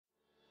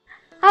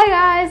Hi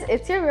guys,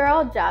 it's your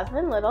girl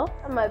Jasmine Little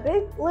and my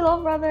big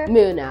little brother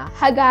Muna.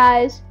 Hi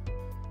guys!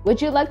 Would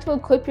you like to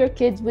equip your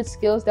kids with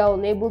skills that will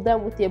enable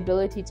them with the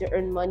ability to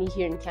earn money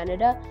here in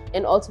Canada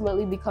and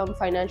ultimately become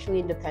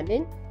financially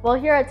independent? Well,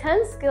 here are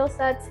 10 skill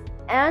sets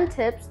and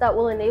tips that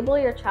will enable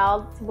your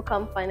child to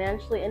become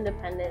financially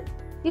independent.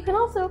 You can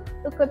also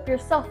equip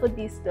yourself with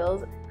these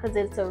skills because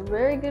it's a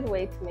very good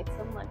way to make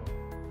some money.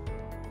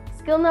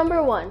 Skill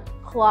number 1,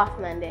 cloth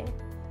mending.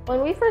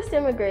 When we first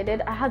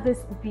immigrated, I had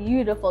this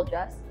beautiful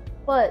dress,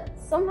 but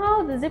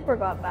somehow the zipper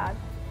got bad.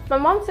 My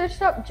mom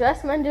searched up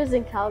dress menders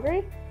in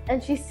Calgary,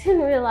 and she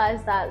soon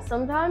realized that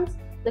sometimes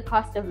the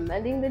cost of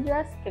mending the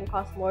dress can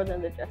cost more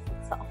than the dress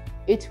itself.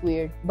 It's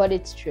weird, but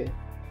it's true.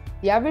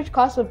 The average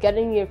cost of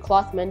getting your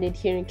cloth mended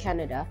here in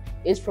Canada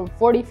is from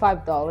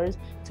 $45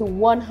 to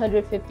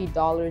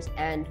 $150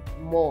 and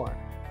more.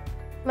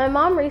 My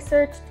mom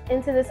researched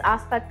into this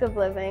aspect of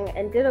living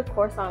and did a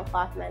course on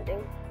cloth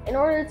mending in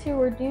order to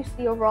reduce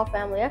the overall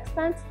family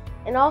expense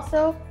and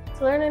also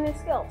to learn a new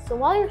skill. So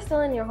while you're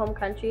still in your home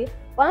country,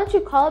 why don't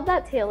you call up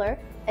that tailor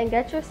and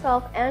get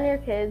yourself and your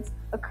kids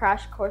a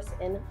crash course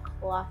in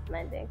cloth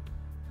mending.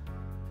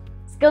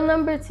 Skill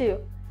number 2,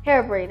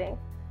 hair braiding.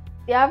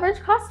 The average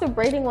cost of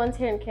braiding one's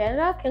hair in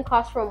Canada can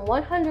cost from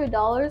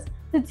 $100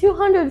 to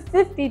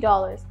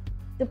 $250,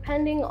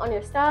 depending on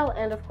your style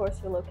and of course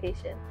your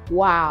location.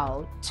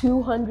 Wow,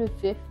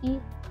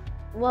 $250?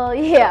 Well,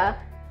 yeah.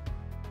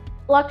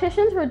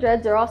 Locticians for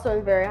dreads are also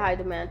in very high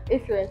demand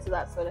if you're into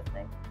that sort of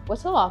thing.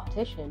 What's a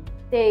loctician?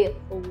 They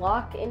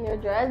lock in your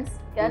dreads,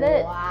 get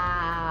it?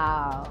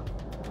 Wow.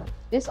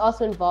 This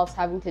also involves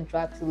having to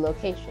drive to the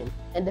location,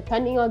 and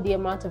depending on the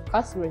amount of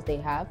customers they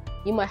have,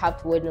 you might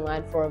have to wait in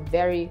line for a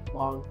very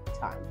long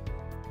time.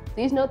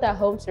 Please note that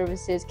home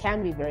services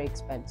can be very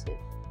expensive.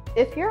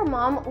 If you're a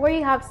mom or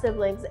you have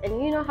siblings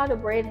and you know how to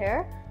braid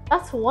hair,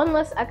 that's one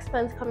less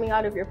expense coming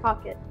out of your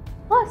pocket.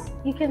 Plus,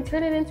 you can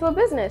turn it into a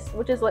business,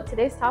 which is what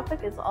today's topic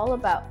is all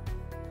about.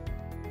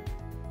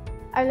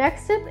 Our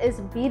next tip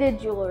is beaded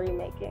jewelry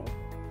making.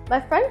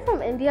 My friend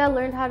from India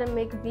learned how to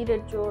make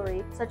beaded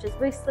jewelry, such as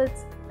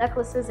bracelets,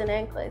 necklaces, and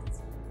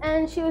anklets.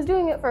 And she was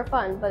doing it for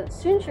fun, but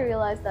soon she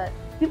realized that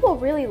people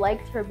really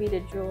liked her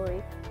beaded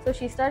jewelry. So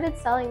she started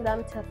selling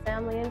them to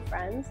family and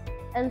friends,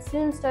 and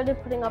soon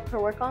started putting up her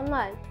work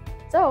online.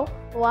 So,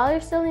 while you're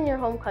still in your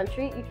home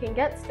country, you can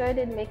get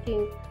started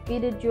making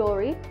beaded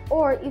jewelry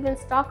or even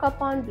stock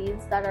up on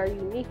beads that are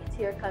unique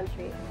to your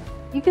country.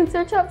 You can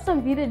search up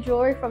some beaded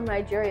jewelry from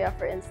Nigeria,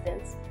 for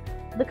instance.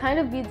 The kind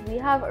of beads we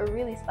have are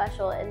really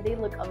special and they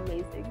look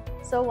amazing.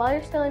 So while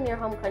you're still in your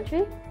home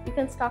country, you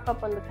can stock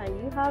up on the kind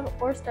you have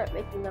or start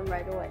making them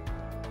right away.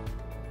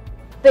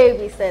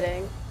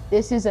 Babysitting.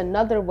 This is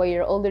another way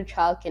your older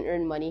child can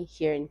earn money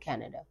here in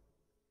Canada.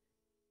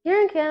 Here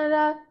in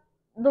Canada,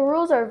 the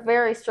rules are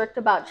very strict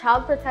about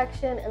child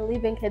protection and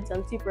leaving kids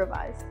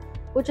unsupervised,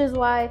 which is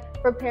why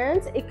for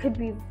parents it could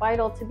be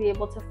vital to be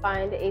able to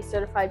find a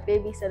certified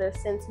babysitter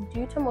since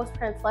due to most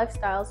parents'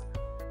 lifestyles,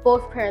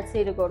 both parents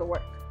need to go to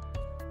work.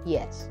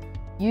 Yes,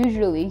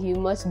 usually you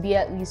must be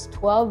at least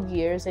 12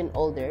 years and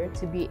older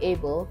to be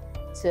able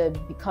to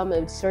become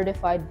a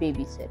certified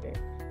babysitter,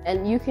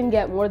 and you can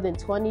get more than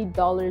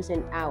 $20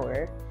 an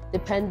hour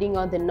depending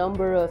on the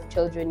number of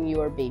children you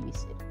are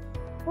babysitting.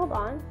 Hold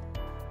on.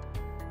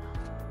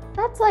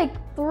 That's like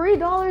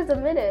 $3 a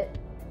minute.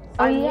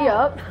 Sign me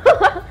up.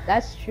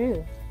 That's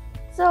true.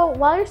 So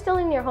while you're still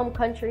in your home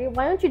country,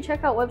 why don't you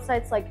check out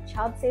websites like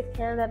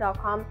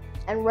childsafecanada.com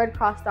and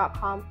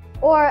redcross.com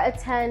or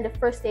attend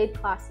first aid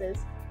classes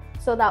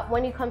so that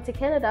when you come to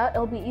Canada,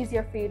 it'll be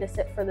easier for you to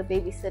sit for the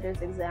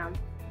babysitter's exam.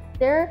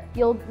 There,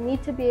 you'll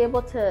need to be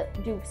able to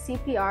do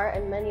CPR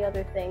and many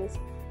other things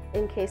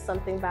in case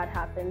something bad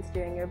happens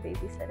during your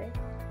babysitting.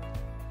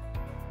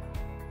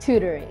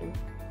 Tutoring.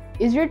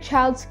 Is your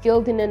child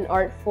skilled in an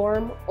art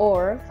form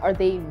or are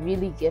they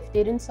really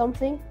gifted in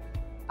something?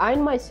 I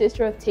and my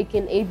sister have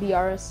taken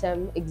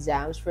ABRSM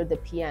exams for the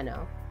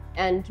piano,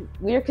 and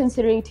we are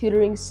considering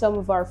tutoring some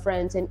of our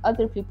friends and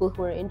other people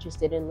who are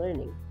interested in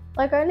learning.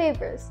 Like our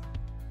neighbors.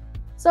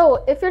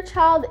 So if your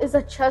child is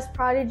a chess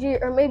prodigy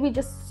or maybe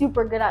just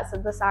super good at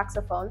the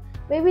saxophone,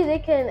 maybe they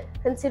can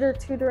consider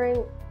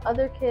tutoring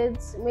other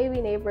kids, maybe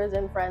neighbors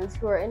and friends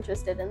who are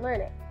interested in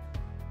learning.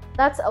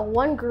 That's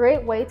one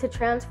great way to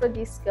transfer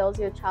these skills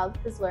your child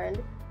has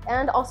learned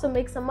and also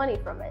make some money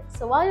from it.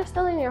 So while you're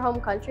still in your home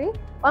country,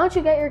 why don't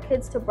you get your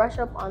kids to brush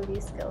up on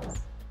these skills?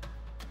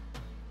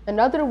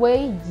 Another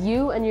way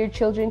you and your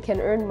children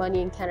can earn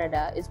money in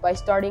Canada is by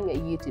starting a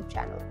YouTube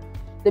channel.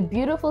 The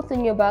beautiful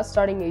thing about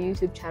starting a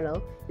YouTube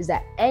channel is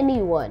that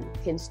anyone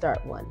can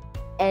start one,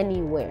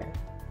 anywhere.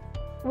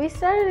 We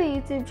started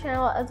a YouTube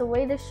channel as a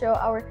way to show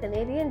our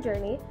Canadian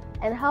journey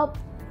and help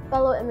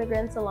fellow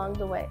immigrants along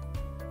the way.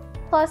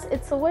 Plus,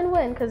 it's a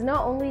win-win because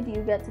not only do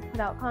you get to put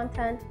out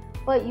content,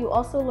 but you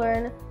also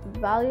learn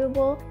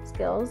valuable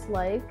skills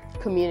like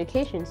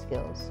communication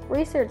skills,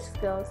 research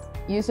skills,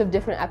 use of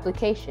different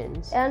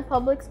applications, and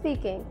public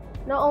speaking.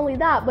 Not only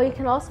that, but you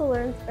can also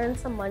earn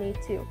some money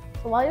too.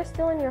 So while you're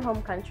still in your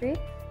home country,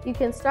 You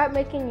can start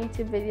making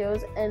YouTube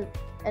videos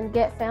and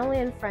get family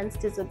and friends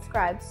to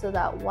subscribe so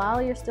that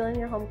while you're still in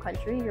your home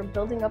country, you're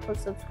building up a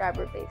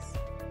subscriber base.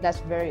 That's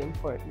very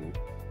important.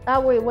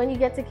 That way, when you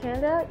get to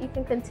Canada, you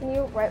can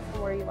continue right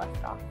from where you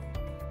left off.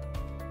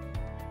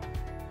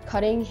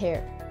 Cutting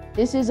hair.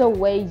 This is a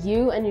way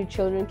you and your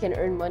children can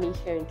earn money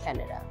here in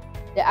Canada.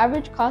 The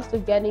average cost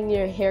of getting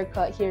your hair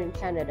cut here in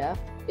Canada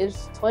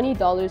is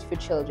 $20 for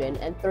children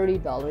and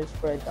 $30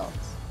 for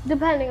adults,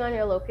 depending on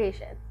your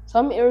location.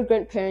 Some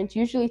immigrant parents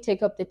usually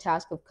take up the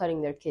task of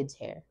cutting their kids'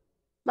 hair.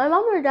 My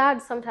mom or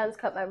dad sometimes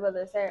cut my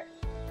brother's hair.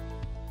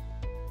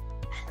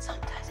 And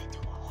sometimes they do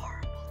a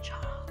horrible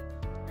job.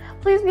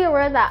 Please be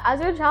aware that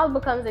as your child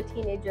becomes a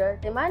teenager,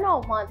 they might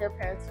not want their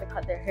parents to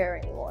cut their hair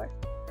anymore.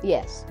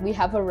 Yes, we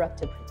have a right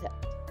to protect.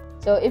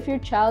 So if your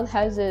child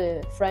has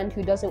a friend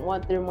who doesn't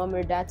want their mom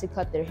or dad to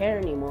cut their hair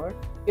anymore,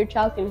 your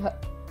child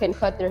can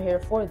cut their hair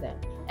for them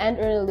and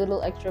earn a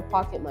little extra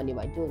pocket money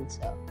by doing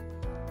so.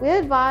 We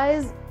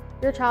advise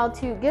your child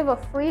to give a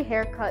free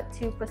haircut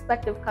to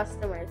prospective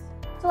customers,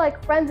 so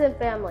like friends and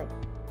family,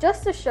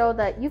 just to show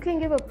that you can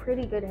give a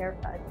pretty good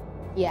haircut.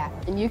 Yeah,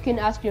 and you can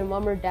ask your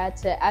mom or dad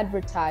to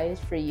advertise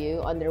for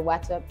you on their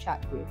WhatsApp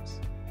chat groups.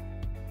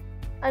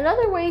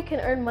 Another way you can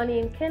earn money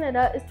in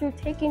Canada is through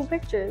taking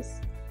pictures.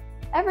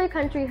 Every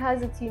country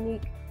has its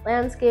unique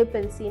landscape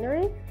and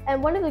scenery,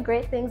 and one of the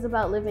great things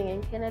about living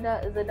in Canada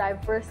is the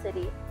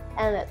diversity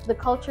and the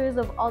cultures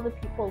of all the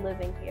people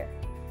living here.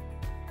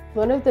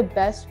 One of the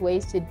best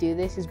ways to do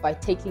this is by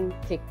taking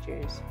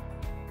pictures.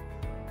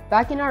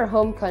 Back in our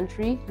home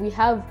country, we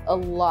have a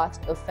lot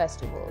of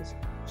festivals.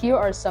 Here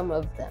are some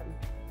of them.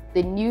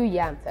 The New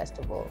Yam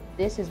Festival.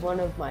 This is one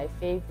of my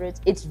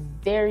favorites. It's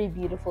very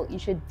beautiful. You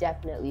should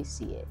definitely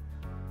see it.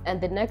 And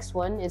the next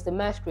one is the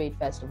Masquerade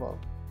Festival.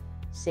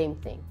 Same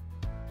thing.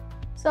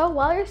 So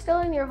while you're still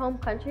in your home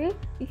country,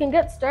 you can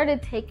get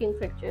started taking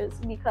pictures,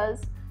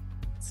 because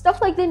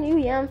stuff like the New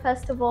Yam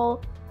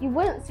Festival, you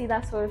wouldn't see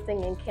that sort of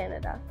thing in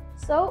Canada.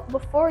 So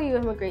before you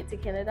immigrate to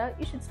Canada,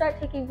 you should start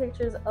taking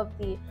pictures of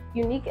the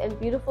unique and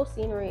beautiful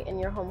scenery in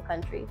your home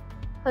country,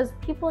 because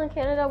people in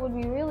Canada would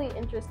be really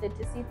interested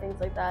to see things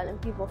like that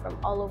and people from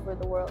all over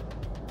the world.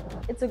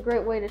 It's a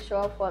great way to show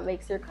off what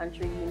makes your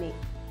country unique.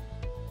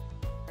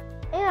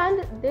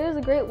 And there's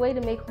a great way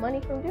to make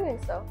money from doing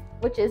so,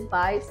 which is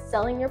by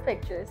selling your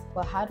pictures.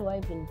 But how do I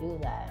even do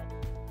that?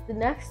 The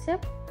next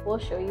tip will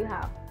show you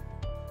how.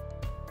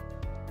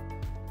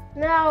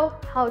 Now,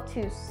 how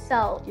to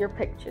sell your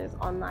pictures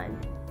online.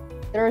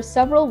 There are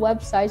several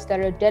websites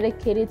that are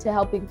dedicated to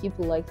helping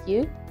people like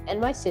you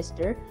and my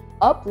sister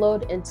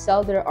upload and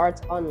sell their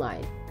art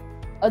online.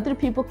 Other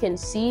people can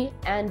see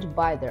and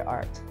buy their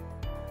art.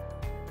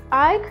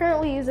 I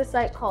currently use a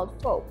site called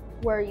Fope,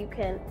 where you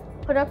can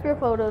put up your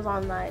photos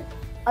online.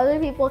 Other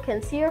people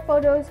can see your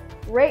photos,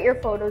 rate your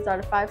photos out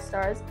of 5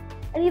 stars,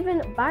 and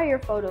even buy your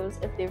photos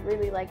if they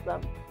really like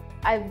them.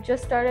 I've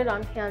just started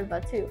on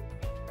Canva too.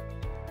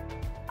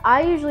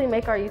 I usually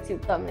make our YouTube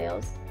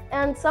thumbnails,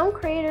 and some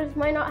creators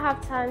might not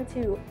have time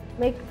to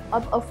make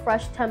up a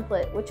fresh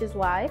template, which is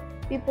why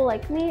people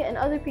like me and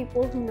other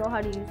people who know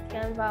how to use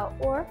Canva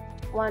or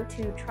want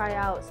to try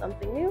out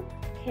something new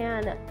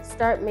can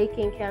start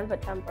making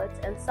Canva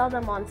templates and sell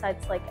them on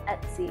sites like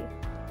Etsy,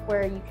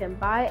 where you can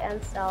buy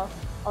and sell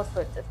all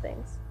sorts of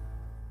things.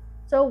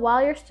 So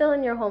while you're still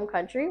in your home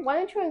country, why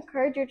don't you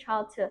encourage your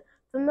child to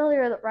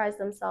familiarize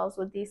themselves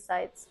with these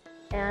sites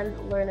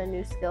and learn a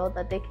new skill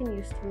that they can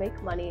use to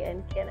make money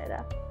in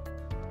Canada.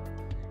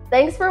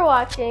 Thanks for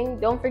watching.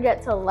 Don't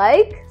forget to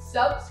like,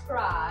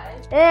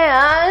 subscribe,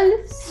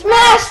 and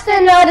smash the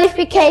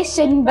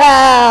notification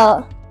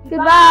bell.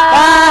 Goodbye.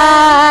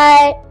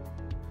 Bye.